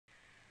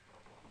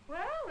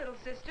little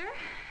sister.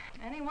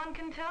 Anyone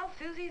can tell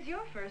Susie's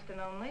your first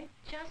and only.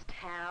 Just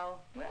how?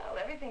 Well,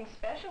 everything's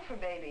special for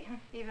baby.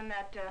 Even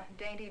that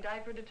dainty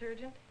diaper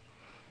detergent.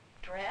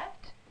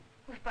 Dreft?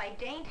 If by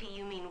dainty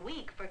you mean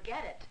weak,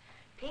 forget it.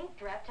 Pink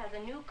Dreft has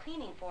a new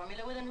cleaning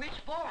formula with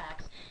enriched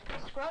borax.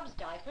 It scrubs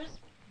diapers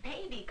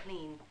baby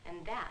clean,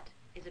 and that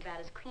is about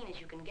as clean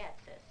as you can get,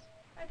 sis.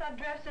 I thought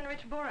Dreft's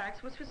enriched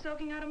borax was for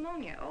soaking out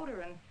ammonia,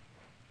 odor, and...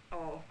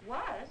 Oh.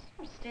 Was,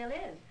 or still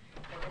is.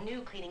 But the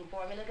new cleaning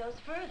formula goes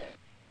further.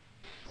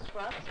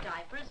 Scrubs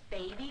diapers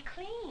baby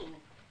clean.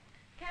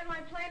 Can't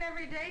my plain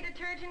everyday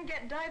detergent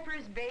get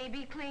diapers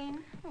baby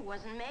clean? It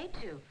wasn't made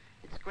to.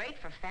 It's great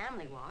for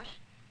family wash,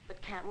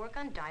 but can't work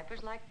on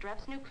diapers like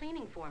Dreft's new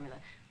cleaning formula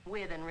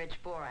with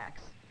enriched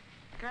borax.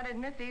 Gotta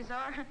admit, these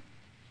are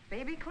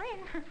baby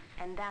clean.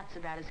 And that's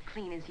about as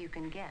clean as you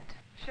can get.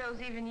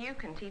 Shows even you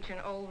can teach an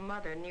old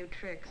mother new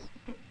tricks.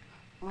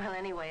 Well,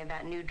 anyway,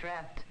 about new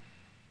Dreft.